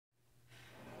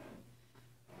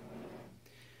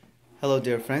Hello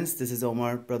dear friends, this is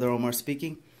Omar, Brother Omar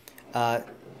speaking.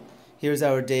 Here's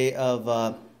our day of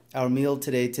our meal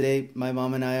today. Today my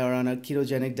mom and I are on a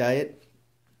ketogenic diet.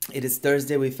 It is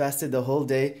Thursday, we fasted the whole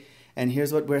day, and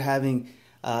here's what we're having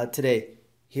today.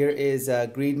 Here is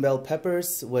green bell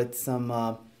peppers with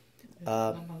some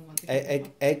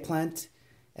eggplant,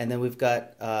 and then we've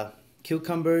got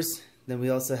cucumbers. Then we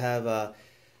also have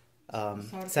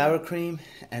sour cream,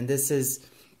 and this is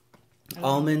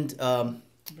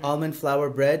almond flour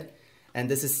bread, and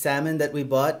this is salmon that we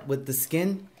bought with the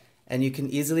skin, and you can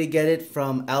easily get it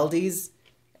from Aldi's,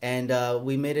 and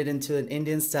we made it into an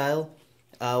Indian style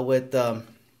with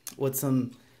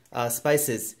some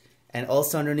spices, and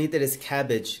also underneath it is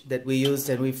cabbage that we used,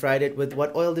 and we fried it with,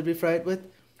 what oil did we fry it with?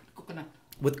 Coconut.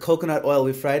 With coconut oil.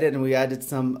 We fried it and we added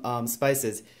some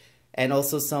spices and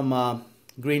also some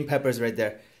green peppers right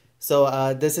there.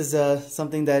 So this is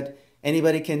something that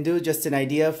anybody can do, just an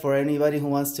idea for anybody who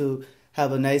wants to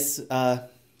have a nice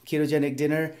ketogenic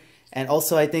dinner. And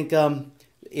also I think,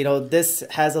 you know, this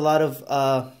has a lot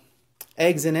of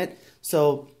eggs in it.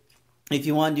 So if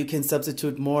you want, you can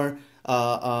substitute more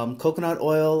coconut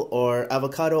oil or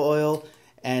avocado oil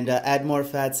and add more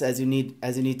fats as you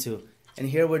need to. And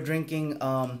here we're drinking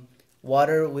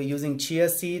water. We're using chia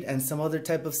seed and some other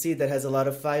type of seed that has a lot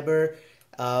of fiber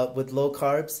with low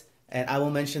carbs. And I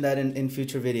will mention that in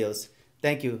future videos.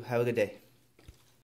 Thank you. Have a good day.